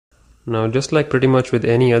Now, just like pretty much with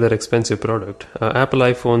any other expensive product, Apple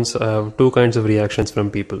iPhones have two kinds of reactions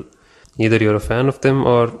from people. Either you're a fan of them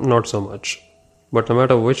or not so much. But no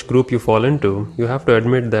matter which group you fall into, you have to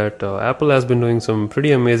admit that Apple has been doing some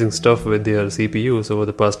pretty amazing stuff with their CPUs over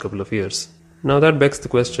the past couple of years. Now that begs the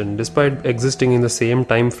question, despite existing in the same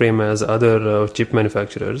time frame as other chip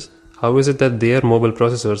manufacturers, how is it that their mobile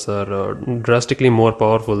processors are drastically more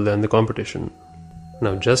powerful than the competition?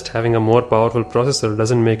 Now, just having a more powerful processor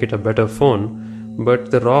doesn't make it a better phone, but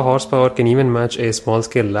the raw horsepower can even match a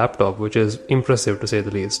small-scale laptop, which is impressive to say the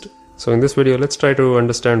least. So in this video, let's try to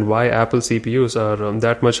understand why Apple CPUs are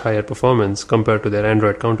that much higher performance compared to their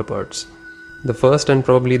Android counterparts. The first and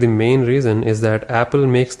probably the main reason is that Apple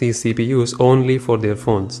makes these CPUs only for their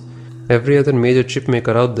phones. Every other major chip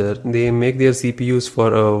maker out there, they make their CPUs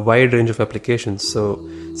for a wide range of applications. So,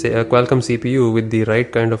 say a Qualcomm CPU with the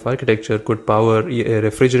right kind of architecture could power a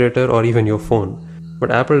refrigerator or even your phone.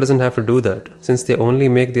 But Apple doesn't have to do that. Since they only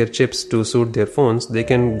make their chips to suit their phones, they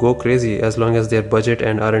can go crazy as long as their budget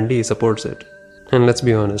and R&D supports it. And let's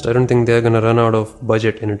be honest, I don't think they're gonna run out of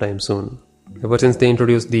budget anytime soon. Ever since they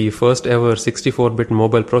introduced the first ever 64-bit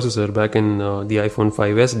mobile processor back in the iPhone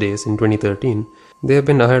 5S days in 2013, they have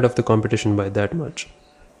been ahead of the competition by that much.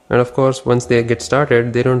 And of course, once they get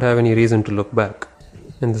started, they don't have any reason to look back.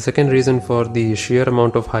 And the second reason for the sheer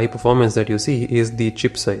amount of high performance that you see is the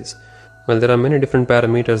chip size. Well, there are many different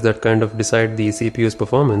parameters that kind of decide the CPU's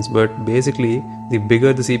performance, but basically, the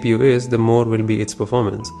bigger the CPU is, the more will be its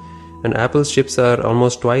performance. And Apple's chips are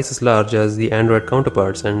almost twice as large as the Android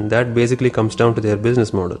counterparts, and that basically comes down to their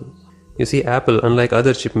business model. You see, Apple, unlike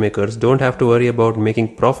other chip makers, don't have to worry about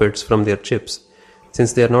making profits from their chips.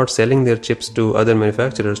 Since they are not selling their chips to other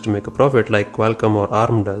manufacturers to make a profit like Qualcomm or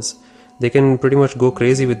ARM does, they can pretty much go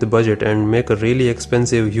crazy with the budget and make a really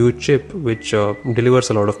expensive, huge chip which delivers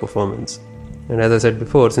a lot of performance. And as I said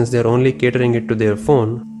before, since they are only catering it to their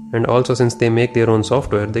phone, and also since they make their own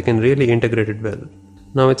software, they can really integrate it well.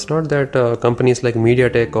 Now, it's not that companies like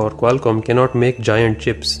MediaTek or Qualcomm cannot make giant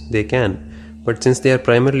chips. They can. But since they are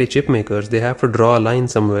primarily chip makers, they have to draw a line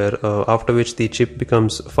somewhere after which the chip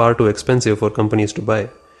becomes far too expensive for companies to buy.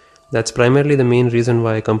 That's primarily the main reason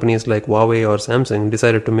why companies like Huawei or Samsung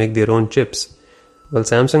decided to make their own chips. Well,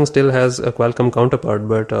 Samsung still has a Qualcomm counterpart,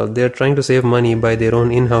 but they're trying to save money by their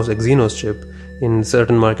own in-house Exynos chip in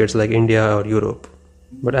certain markets like India or Europe.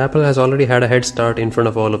 But Apple has already had a head start in front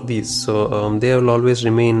of all of these, so they will always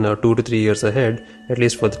remain 2 to 3 years ahead, at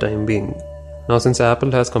least for the time being. Now, since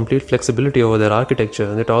Apple has complete flexibility over their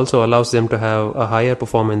architecture, it also allows them to have a higher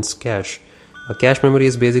performance cache. A cache memory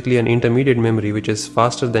is basically an intermediate memory which is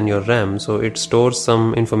faster than your RAM, so it stores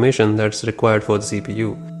some information that's required for the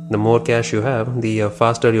CPU. The more cache you have, the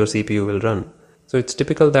faster your CPU will run. So it's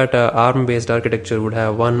typical that ARM-based architecture would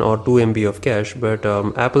have 1 or 2 MB of cache, but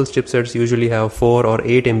Apple's chipsets usually have 4 or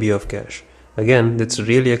 8 MB of cache. Again, it's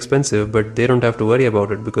really expensive, but they don't have to worry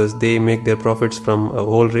about it because they make their profits from a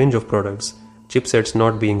whole range of products, chipsets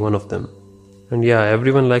not being one of them. And yeah,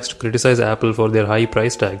 everyone likes to criticize Apple for their high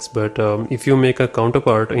price tags, but if you make a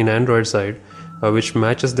counterpart in Android side which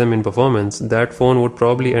matches them in performance, that phone would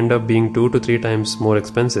probably end up being 2 to 3 times more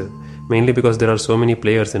expensive, mainly because there are so many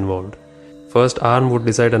players involved. First, ARM would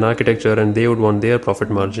decide an architecture and they would want their profit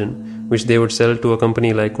margin, which they would sell to a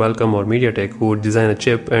company like Qualcomm or MediaTek who would design a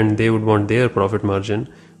chip and they would want their profit margin,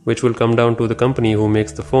 which will come down to the company who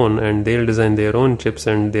makes the phone and they'll design their own chips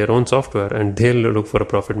and their own software and they'll look for a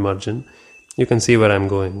profit margin. You can see where I'm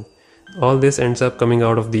going. All this ends up coming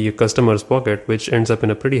out of the customer's pocket, which ends up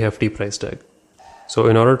in a pretty hefty price tag. So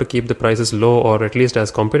in order to keep the prices low or at least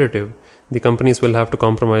as competitive, the companies will have to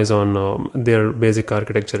compromise on their basic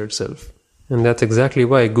architecture itself. And that's exactly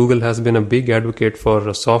why Google has been a big advocate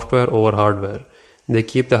for software over hardware. They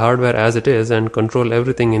keep the hardware as it is and control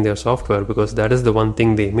everything in their software because that is the one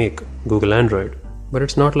thing they make, Google Android. But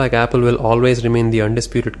it's not like Apple will always remain the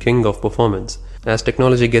undisputed king of performance. As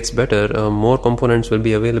technology gets better, more components will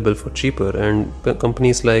be available for cheaper and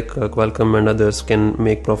companies like Qualcomm and others can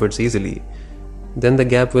make profits easily. Then the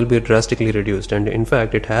gap will be drastically reduced, and in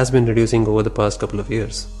fact it has been reducing over the past couple of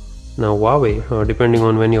years. Now Huawei, depending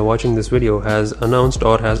on when you're watching this video, has announced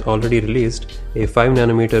or has already released a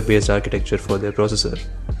 5nm based architecture for their processor.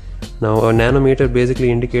 Now a nanometer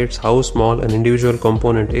basically indicates how small an individual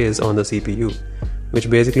component is on the CPU, which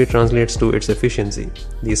basically translates to its efficiency.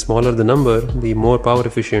 The smaller the number, the more power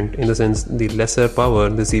efficient, in the sense the lesser power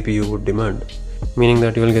the CPU would demand, meaning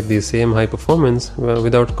that you will get the same high performance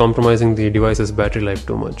without compromising the device's battery life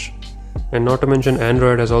too much. And not to mention,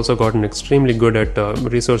 Android has also gotten extremely good at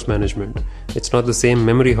resource management. It's not the same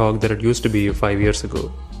memory hog that it used to be 5 years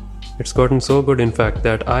ago. It's gotten so good, in fact,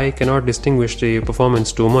 that I cannot distinguish the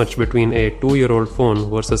performance too much between a 2-year-old phone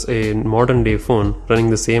versus a modern day phone running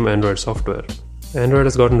the same Android software. Android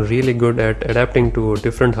has gotten really good at adapting to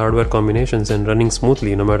different hardware combinations and running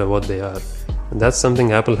smoothly no matter what they are. And that's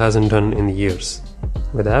something Apple hasn't done in years.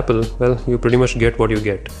 With Apple, well, you pretty much get what you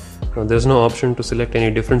get. There's no option to select any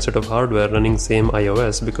different set of hardware running same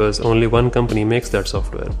iOS because only one company makes that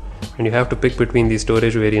software. And you have to pick between the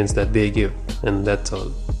storage variants that they give, and that's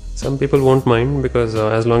all. Some people won't mind because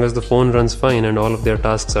as long as the phone runs fine and all of their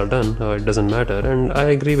tasks are done, it doesn't matter, and I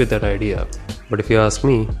agree with that idea. But if you ask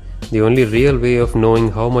me, the only real way of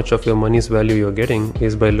knowing how much of your money's value you're getting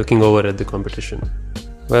is by looking over at the competition.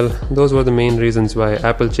 Well, those were the main reasons why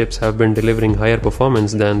Apple chips have been delivering higher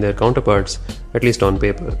performance than their counterparts, at least on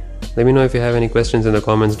paper. Let me know if you have any questions in the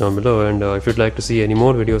comments down below, and if you'd like to see any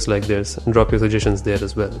more videos like this, drop your suggestions there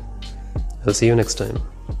as well. I'll see you next time.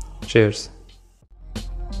 Cheers.